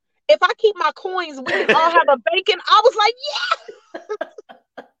if I keep my coins, we can all have a bank. And I was like,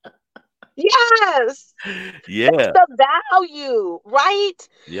 yeah. Yes. Yeah. That's the value, right?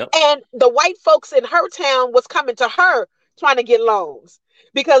 Yep. And the white folks in her town was coming to her trying to get loans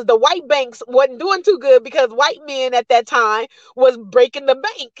because the white banks wasn't doing too good because white men at that time was breaking the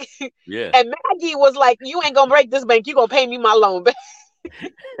bank. Yeah. And Maggie was like, you ain't gonna break this bank. You gonna pay me my loan back.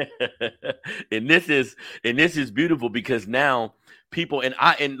 and this is beautiful because now people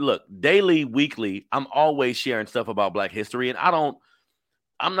and look, daily, weekly, I'm always sharing stuff about Black history, and I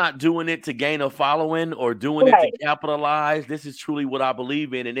I'm not doing it to gain a following or doing it to capitalize. This is truly what I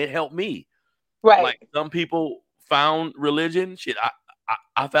believe in, and it helped me. Right. Like some people found religion. Shit,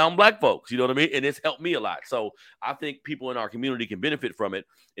 I found Black folks. You know what I mean? And it's helped me a lot. So I think people in our community can benefit from it,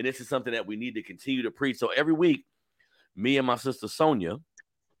 and this is something that we need to continue to preach. So every week, me and my sister Sonia,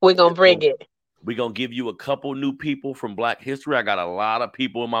 we're gonna bring it. We're gonna give you a couple new people from Black history. I got a lot of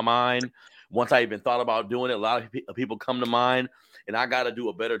people in my mind. Once I even thought about doing it, a lot of people come to mind, and I got to do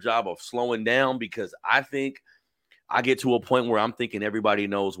a better job of slowing down because I think I get to a point where I'm thinking everybody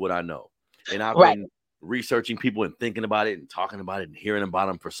knows what I know. And I've been researching people and thinking about it and talking about it and hearing about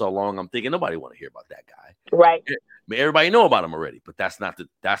them for so long. I'm thinking nobody want to hear about that guy. Right. I mean, everybody know about him already, but that's not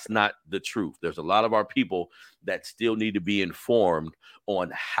the truth. There's a lot of our people that still need to be informed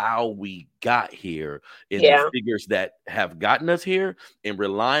on how we got here and the figures that have gotten us here, and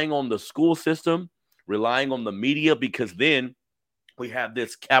relying on the school system, relying on the media, because then we have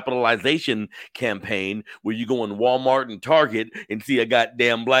this capitalization campaign where you go in Walmart and Target and see a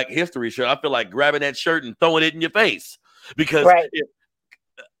goddamn Black history shirt. I feel like grabbing that shirt and throwing it in your face because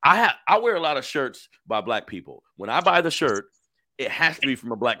I wear a lot of shirts by Black people. When I buy the shirt, it has to be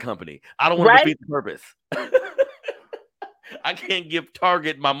from a Black company. I don't want to defeat the purpose. I can't give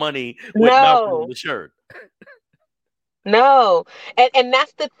Target my money without the shirt. No. And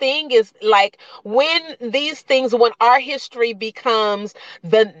that's the thing is, like, when these things, when our history becomes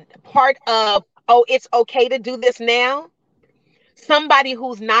the part of, oh, it's okay to do this now, somebody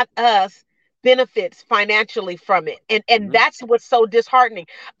who's not us benefits financially from it. And that's what's so disheartening.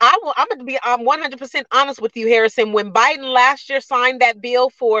 I'm 100% honest with you, Harrison. When Biden last year signed that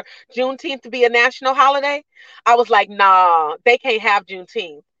bill for Juneteenth to be a national holiday, I was like, nah, they can't have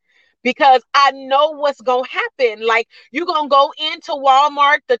Juneteenth. Because I know what's going to happen. Like, you're going to go into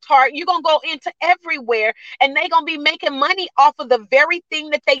Walmart, the Target, you're going to go into everywhere, and they're going to be making money off of the very thing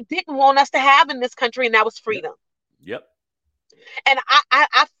that they didn't want us to have in this country, and that was freedom. Yep. And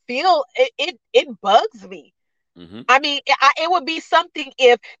I feel it bugs me. I mean, it would be something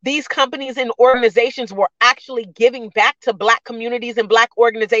if these companies and organizations were actually giving back to Black communities and Black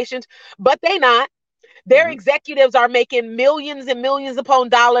organizations, but they not. Their executives are making millions and millions upon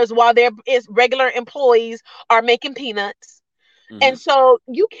dollars while their regular employees are making peanuts. And so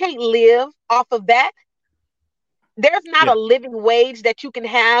you can't live off of that. There's not a living wage that you can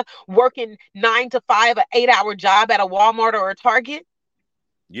have working 9 to 5, an 8-hour job at a Walmart or a Target.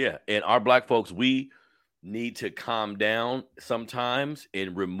 Yeah. And our Black folks, we need to calm down sometimes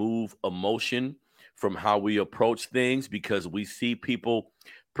and remove emotion from how we approach things, because we see people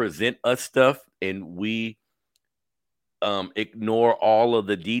present us stuff and we ignore all of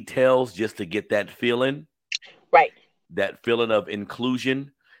the details just to get that feeling. Right. That feeling of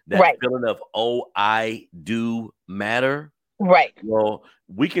inclusion, that feeling of, oh, I do matter. Right. Well,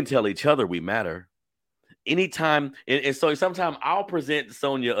 we can tell each other we matter. Anytime, and so sometimes I'll present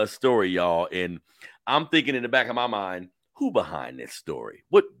Sonia a story, y'all, and I'm thinking in the back of my mind, who behind this story?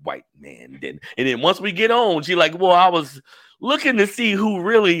 What white man did? And then once we get on, she's like, well, I was looking to see who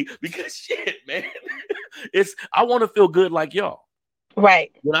really, because shit, man, I want to feel good like y'all.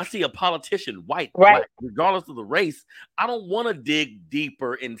 Right. When I see a politician, white, Black, regardless of the race, I don't want to dig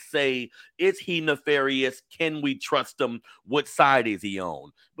deeper and say, is he nefarious? Can we trust him? What side is he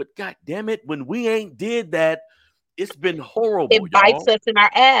on? But God damn it, when we ain't did that, it's been horrible. It bites us in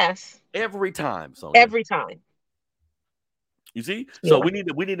our ass every time. Sonia. Every time. You see? So we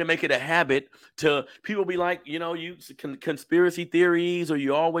need to make it a habit to people be like, you conspiracy theories, or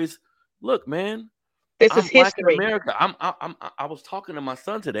you always look, man. This is history. In America. I was talking to my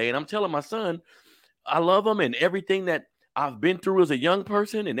son today, and I'm telling my son I love him and everything that I've been through as a young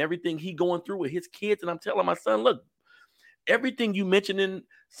person and everything he going through with his kids. And I'm telling my son, look, everything you mentioned,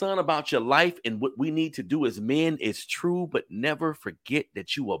 son, about your life and what we need to do as men is true, but never forget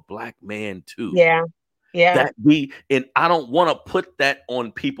that you a Black man too. Yeah. Yeah. And I don't want to put that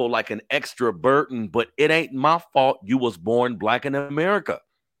on people like an extra burden, but it ain't my fault you was born Black in America.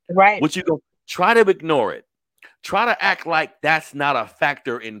 Right. What you go try to ignore it. Try to act like that's not a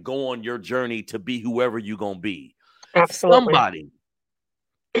factor and go on your journey to be whoever you're going to be. Absolutely. Somebody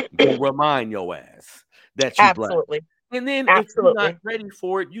will remind your ass that you're Black. And then if you're not ready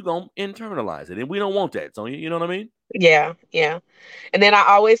for it, you're going to internalize it. And we don't want that. So, you know what I mean? Yeah, yeah. And then I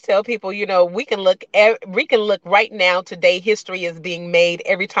always tell people, we can look right now. Today, history is being made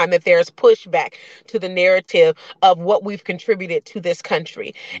every time that there's pushback to the narrative of what we've contributed to this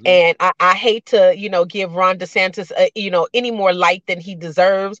country. And I hate to, give Ron DeSantis, any more light than he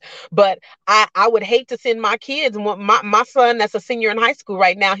deserves. But I would hate to send my kids. My son, that's a senior in high school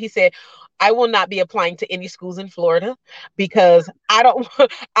right now, he said, I will not be applying to any schools in Florida because I don't,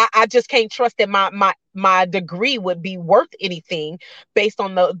 I just can't trust that my degree would be worth anything based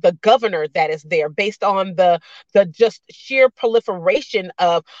on the governor that is there, based on the just sheer proliferation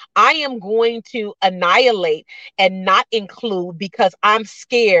of I am going to annihilate and not include because I'm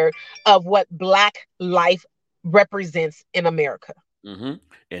scared of what Black life represents in America. Mm-hmm.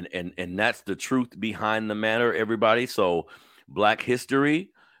 And that's the truth behind the matter, everybody. So Black history,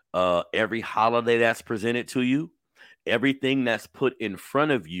 every holiday that's presented to you, everything that's put in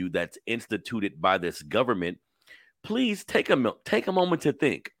front of you that's instituted by this government, please take a moment to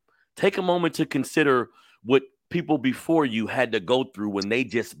think. Take a moment to consider what people before you had to go through when they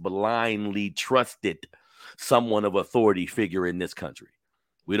just blindly trusted someone of authority figure in this country.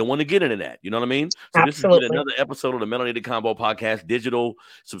 We don't want to get into that. You know what I mean? So This has been another episode of the Melanated Combo Podcast. Digital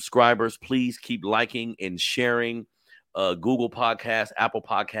subscribers, please keep liking and sharing Google Podcasts, Apple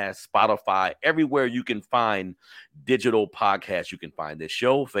Podcasts, Spotify, everywhere you can find digital podcasts. You can find this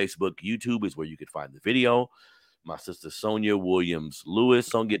show. Facebook, YouTube is where you can find the video. My sister Sonia Williams-Lewis.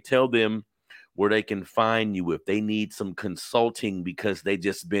 Sonia, tell them where they can find you if they need some consulting because they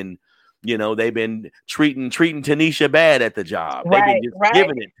just been, they've been treating Tanisha bad at the job. They've been just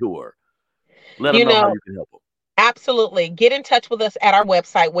giving it to her. Let them know how you can help them. Absolutely. Get in touch with us at our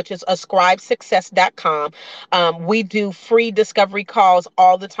website, which is ascribesuccess.com. We do free discovery calls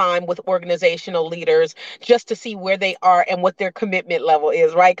all the time with organizational leaders just to see where they are and what their commitment level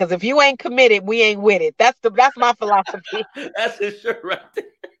is, right? Because if you ain't committed, we ain't with it. That's my philosophy. That's it, sure, right there.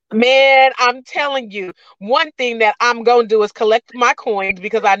 Man, I'm telling you, one thing that I'm going to do is collect my coins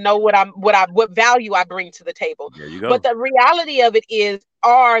because I know what value I bring to the table. There you go. But the reality of it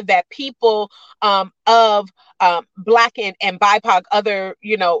are that people of Black and BIPOC, other,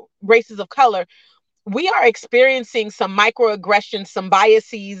 races of color, we are experiencing some microaggressions, some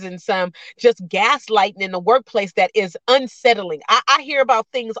biases, and some just gaslighting in the workplace that is unsettling. I hear about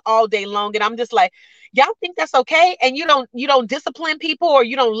things all day long, and I'm just like, y'all think that's okay? And you don't discipline people, or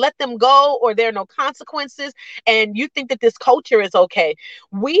you don't let them go, or there are no consequences, and you think that this culture is okay.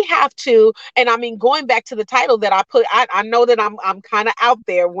 We have to, and I mean, going back to the title that I put, I know that I'm kind of out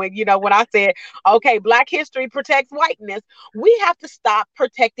there when I said, okay, Black history protects whiteness. We have to stop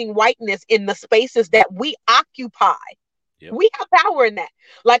protecting whiteness in the spaces that we occupy. Yep. We have power in that.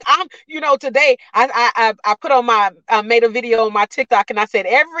 Like today I put on made a video on my TikTok, and I said,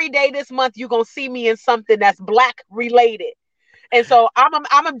 every day this month, you're going to see me in something that's Black related. And so I'm going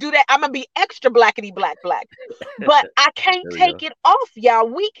to do that. I'm going to be extra blackety black. But I can't take it off, y'all.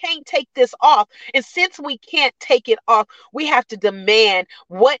 We can't take this off. And since we can't take it off, we have to demand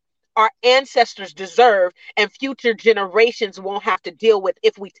what our ancestors deserve and future generations won't have to deal with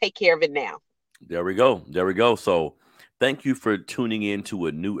if we take care of it now. There we go. So thank you for tuning in to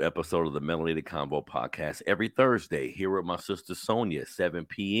a new episode of the Melanated Convo Podcast every Thursday here with my sister Sonia, 7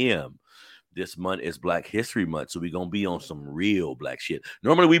 p.m. This month is Black History Month, so we're going to be on some real Black shit.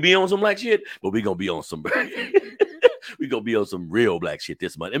 Normally we be on some Black shit, but we're going to be on some real Black shit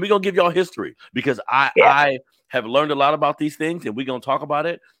this month. And we're going to give y'all history because I have learned a lot about these things, and we're going to talk about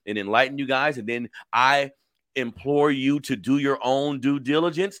it and enlighten you guys. And then I implore you to do your own due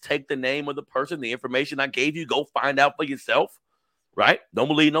diligence. Take the name of the person, the information I gave you, go find out for yourself, right? Don't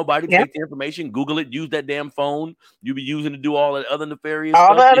believe nobody. Yep. Take the information, Google it, use that damn phone you be using to do all that other nefarious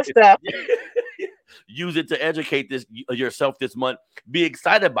stuff. The other stuff. Use it to educate yourself this month. Be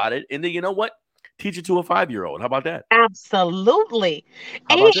excited about it. And then you know what? Teach it to a 5-year-old. How about that? Absolutely.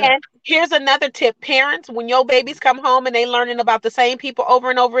 And here's another tip. Parents, when your babies come home and they learning about the same people over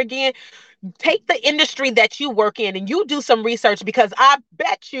and over again, take the industry that you work in and you do some research, because I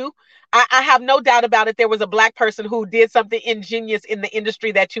bet you, I have no doubt about it, there was a Black person who did something ingenious in the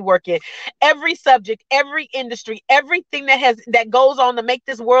industry that you work in. Every subject, every industry, everything that goes on to make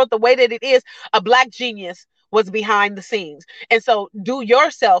this world the way that it is, a Black genius was behind the scenes. And so do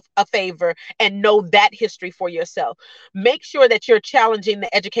yourself a favor and know that history for yourself. Make sure that you're challenging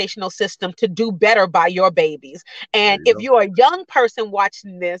the educational system to do better by your babies. And if you're a young person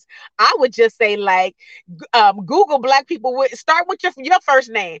watching this, I would just say, Google Black people. Start with your first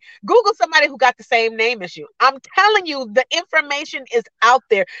name. Google somebody who got the same name as you. I'm telling you, the information is out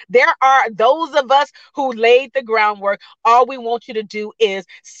there. There are those of us who laid the groundwork. All we want you to do is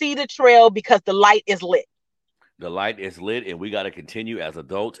see the trail, because the light is lit. The light is lit, and we got to continue as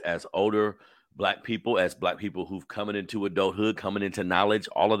adults, as older Black people, as Black people who've coming into adulthood, coming into knowledge,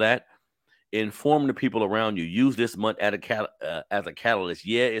 all of that. Inform the people around you. Use this month as a catalyst.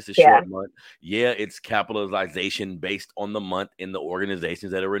 Yeah, it's a short month. Yeah, it's capitalization based on the month in the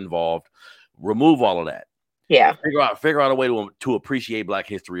organizations that are involved. Remove all of that. Yeah. Figure out a way to appreciate Black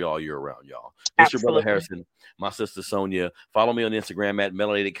history all year round, y'all. It's your brother Harrison, my sister Sonia. Follow me on Instagram at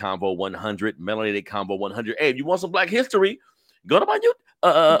Melanated Convo 100. Melanated Convo 100. Hey, if you want some Black history, go to my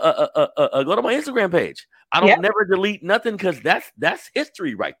go to my Instagram page. I don't never delete nothing because that's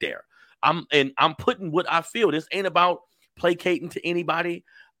history right there. I'm putting what I feel. This ain't about placating to anybody.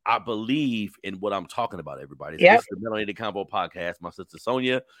 I believe in what I'm talking about, everybody. So this is the Melanated Convo podcast. My sister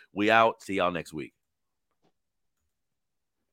Sonia. We out. See y'all next week.